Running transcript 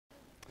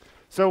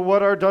So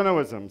what are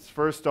dunnoisms?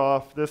 First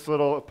off, this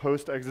little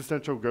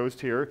post-existential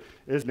ghost here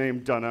is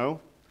named Dunno.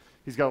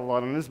 He's got a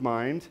lot on his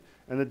mind.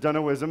 And the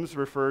dunnoisms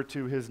refer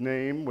to his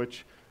name,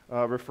 which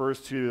refers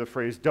to the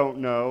phrase don't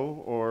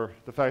know, or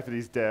the fact that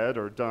he's dead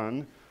or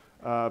done.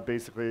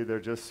 Basically,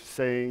 they're just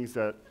sayings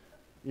that,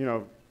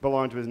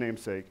 belong to his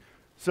namesake.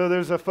 So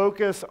there's a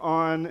focus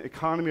on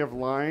economy of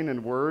line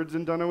and words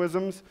in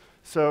dunnoisms.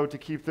 So to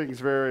keep things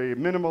very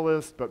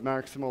minimalist, but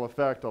maximal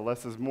effect, a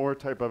less is more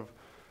type of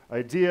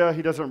idea.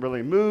 He doesn't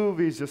really move.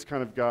 He's just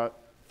kind of got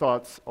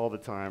thoughts all the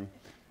time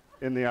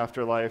in the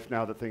afterlife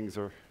now that things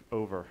are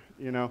over,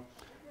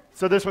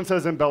 So this one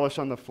says embellish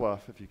on the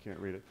fluff, if you can't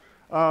read it.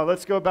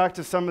 Let's go back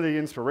to some of the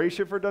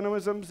inspiration for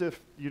dunnoisms.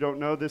 If you don't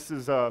know,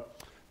 there's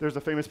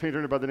a famous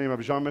painter by the name of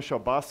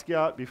Jean-Michel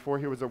Basquiat. Before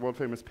he was a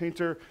world-famous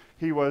painter,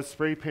 he was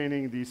spray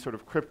painting these sort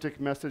of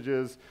cryptic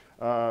messages,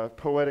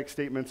 poetic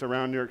statements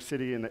around New York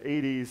City in the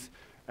 80s,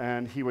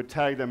 and he would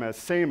tag them as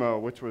SAMO,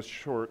 which was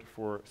short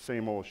for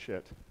same old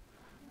shit.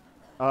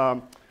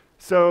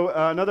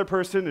 Another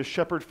person is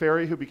Shepard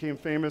Fairey, who became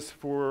famous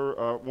for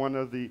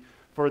the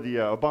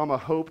Obama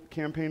Hope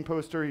campaign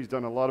poster. He's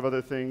done a lot of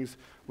other things.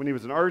 When he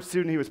was an art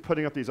student, he was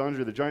putting up these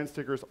Andre the Giant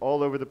stickers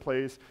all over the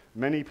place.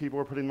 Many people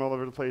were putting them all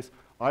over the place.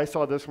 I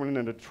saw this one in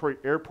a Detroit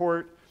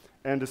airport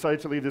and decided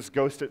to leave this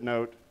ghosted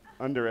note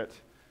under it.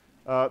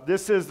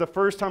 This is the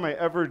first time I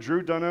ever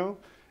drew Dunno,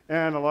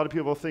 and a lot of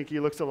people think he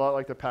looks a lot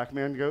like the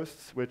Pac-Man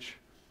ghosts, which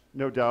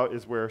no doubt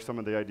is where some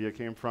of the idea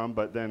came from,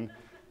 but then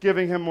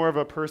giving him more of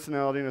a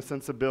personality and a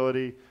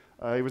sensibility.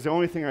 He was the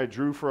only thing I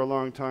drew for a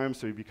long time,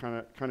 so he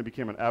kind of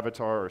became an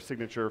avatar or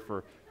signature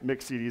for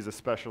mixed CDs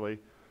especially.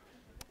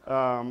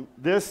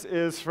 This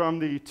is from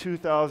the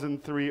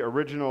 2003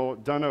 original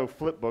Dunno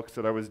flip books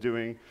that I was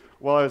doing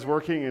while I was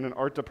working in an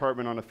art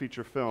department on a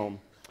feature film.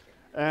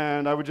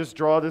 And I would just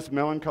draw this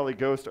melancholy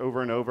ghost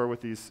over and over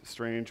with these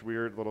strange,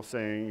 weird little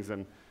sayings,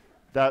 and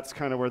that's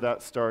kind of where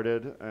that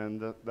started,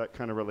 and that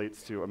kind of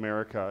relates to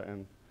America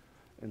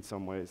in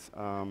some ways.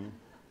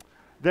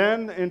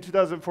 Then in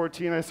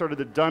 2014, I started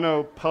the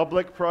Dunno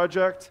Public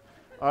Project.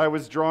 I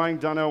was drawing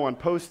Dunno on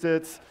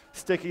Post-its,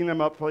 sticking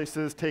them up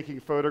places, taking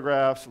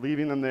photographs,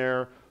 leaving them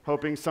there,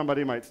 hoping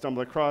somebody might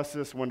stumble across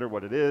this, wonder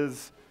what it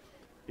is.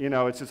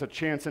 It's just a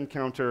chance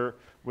encounter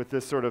with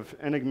this sort of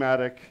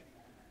enigmatic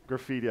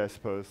graffiti, I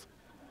suppose.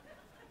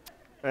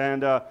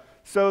 And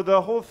so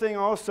the whole thing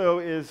also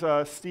is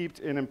steeped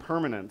in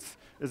impermanence,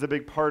 is a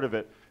big part of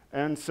it.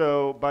 And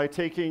so by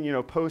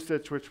taking,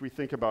 Post-its, which we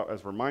think about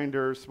as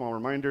reminders, small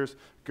reminders,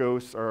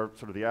 ghosts are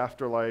sort of the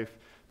afterlife,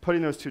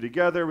 putting those two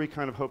together, we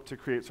kind of hope to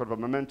create sort of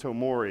a memento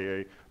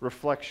mori, a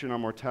reflection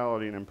on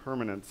mortality and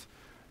impermanence.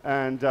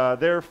 And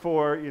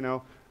therefore,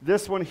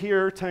 this one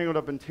here, Tangled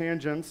Up in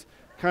Tangents,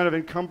 kind of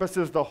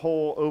encompasses the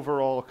whole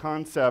overall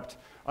concept.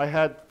 I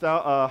had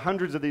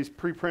hundreds of these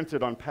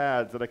pre-printed on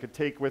pads that I could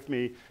take with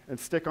me and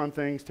stick on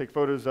things, take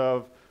photos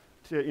of,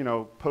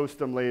 to, post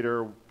them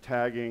later,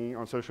 tagging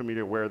on social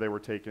media where they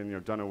were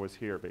taken. Dunno was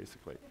here,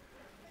 basically.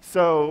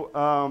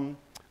 So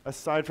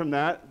aside from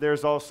that,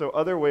 there's also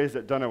other ways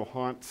that Dunno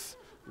haunts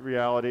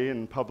reality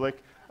in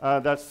public.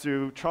 That's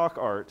through chalk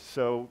art.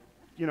 So,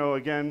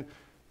 again,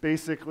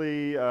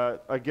 basically,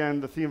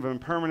 again, the theme of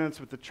impermanence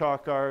with the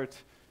chalk art.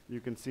 You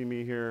can see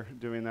me here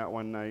doing that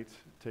one night,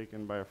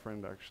 taken by a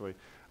friend, actually.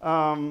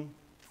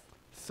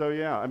 So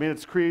yeah,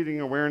 it's creating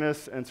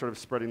awareness and sort of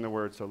spreading the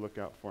word, so look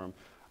out for them.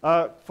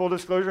 Full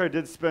disclosure, I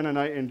did spend a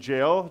night in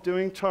jail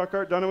doing chalk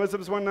art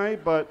dunnoisms one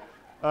night, but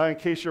in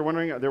case you're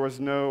wondering, there was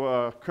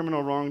no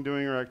criminal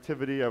wrongdoing or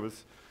activity. I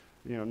was,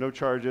 no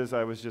charges.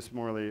 I was just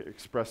morally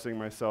expressing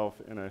myself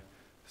in a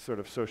sort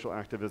of social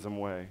activism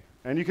way.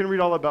 And you can read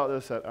all about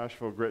this at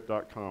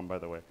ashvillegrit.com, by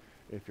the way,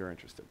 if you're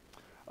interested.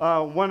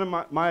 One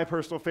of my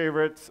personal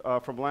favorites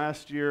from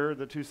last year,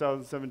 the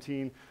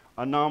 2017,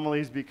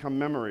 Anomalies Become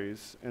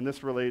Memories, and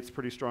this relates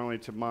pretty strongly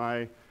to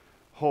my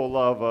whole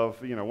love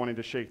of wanting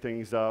to shake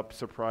things up,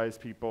 surprise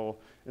people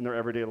in their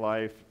everyday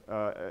life.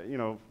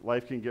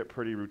 Life can get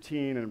pretty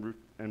routine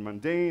and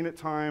mundane at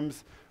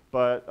times,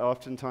 but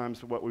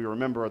oftentimes what we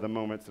remember are the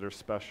moments that are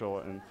special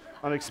and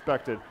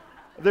unexpected.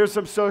 There's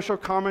some social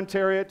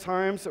commentary at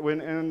times.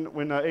 When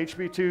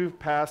HB2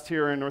 passed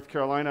here in North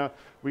Carolina,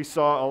 we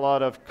saw a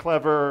lot of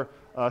clever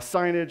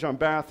signage on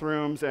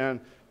bathrooms, and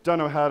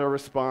Dunno had a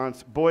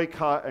response: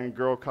 boycott and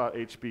girlcott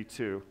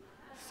HB2.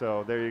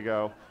 So there you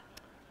go.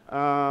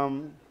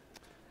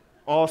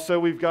 Also,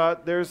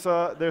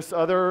 there's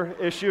other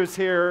issues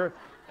here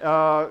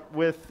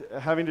with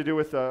having to do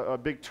with a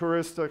big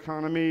tourist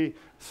economy,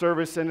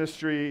 service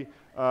industry,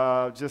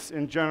 just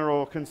in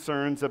general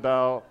concerns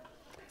about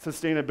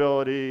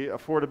sustainability,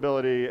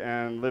 affordability,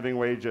 and living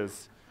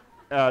wages.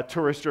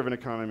 Tourist-driven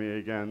economy,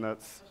 again,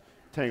 that's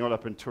tangled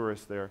up in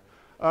tourists there.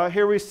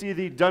 Here we see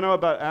the Dunno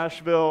About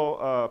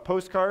Asheville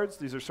postcards.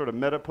 These are sort of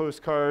meta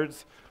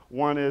postcards.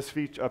 One is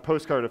a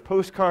postcard of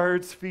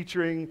postcards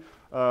featuring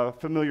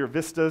familiar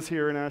vistas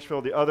here in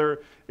Asheville. The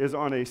other is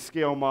on a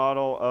scale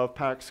model of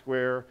Pack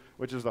Square,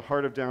 which is the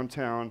heart of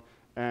downtown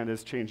and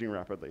is changing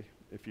rapidly,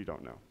 if you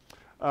don't know.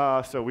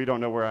 So we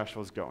don't know where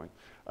Asheville's going.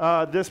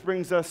 This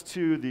brings us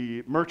to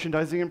the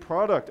merchandising and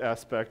product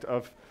aspect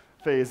of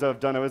phase of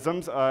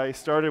dunnoisms. I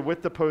started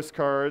with the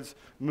postcards,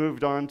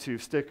 moved on to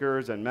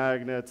stickers and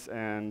magnets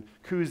and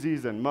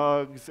koozies and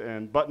mugs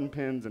and button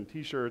pins and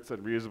t-shirts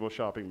and reusable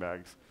shopping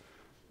bags.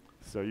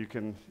 So you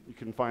can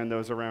find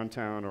those around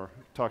town or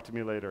talk to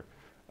me later.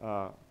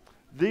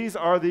 These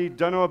are the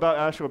Dunno About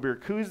Asheville Beer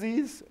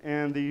koozies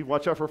and the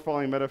Watch Out for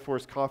Falling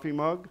Metaphors coffee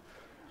mug.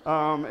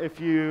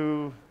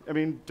 Dunno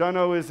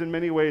is in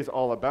many ways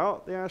all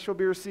about the Asheville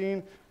beer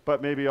scene,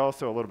 but maybe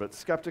also a little bit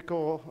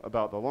skeptical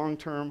about the long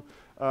term,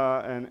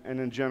 and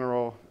in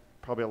general,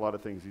 probably a lot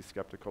of things he's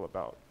skeptical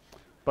about.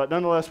 But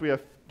nonetheless, we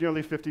have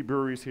nearly 50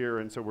 breweries here,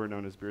 and so we're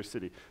known as Beer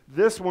City.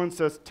 This one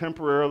says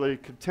temporarily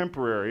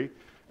contemporary,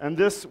 and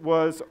this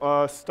was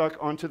stuck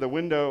onto the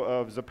window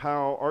of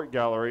Zapow Art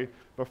Gallery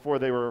before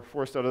they were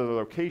forced out of the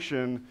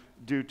location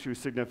due to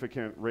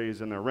significant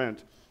raise in their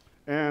rent.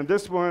 And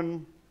this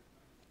one,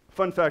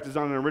 fun fact, is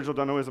on an original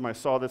Dunnoism. I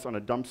saw this on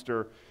a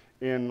dumpster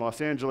in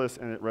Los Angeles,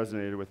 and it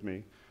resonated with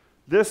me.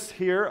 This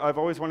here, I've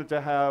always wanted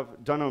to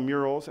have Dunno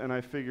murals, and I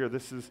figure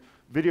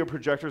video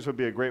projectors would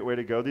be a great way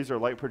to go. These are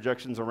light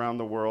projections around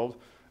the world,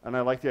 and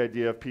I like the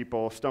idea of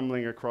people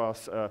stumbling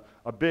across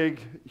a big,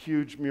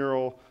 huge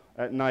mural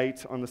at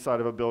night on the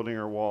side of a building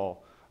or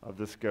wall of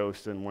this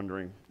ghost and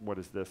wondering, what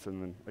is this? And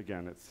then,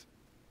 again, it's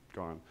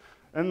gone.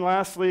 And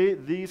lastly,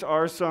 these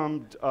are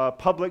some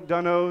public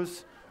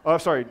dunnos.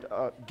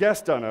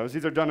 Guest dunnos.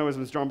 These are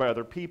dunnoisms drawn by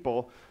other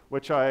people,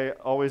 which I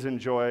always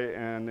enjoy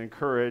and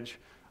encourage.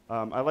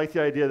 I like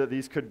the idea that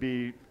these could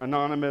be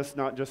anonymous,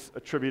 not just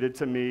attributed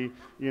to me.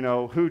 You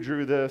know, who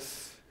drew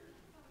this?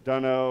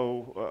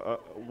 Dunno.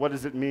 What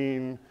does it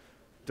mean?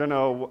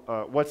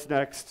 Dunno. What's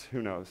next?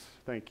 Who knows?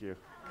 Thank you.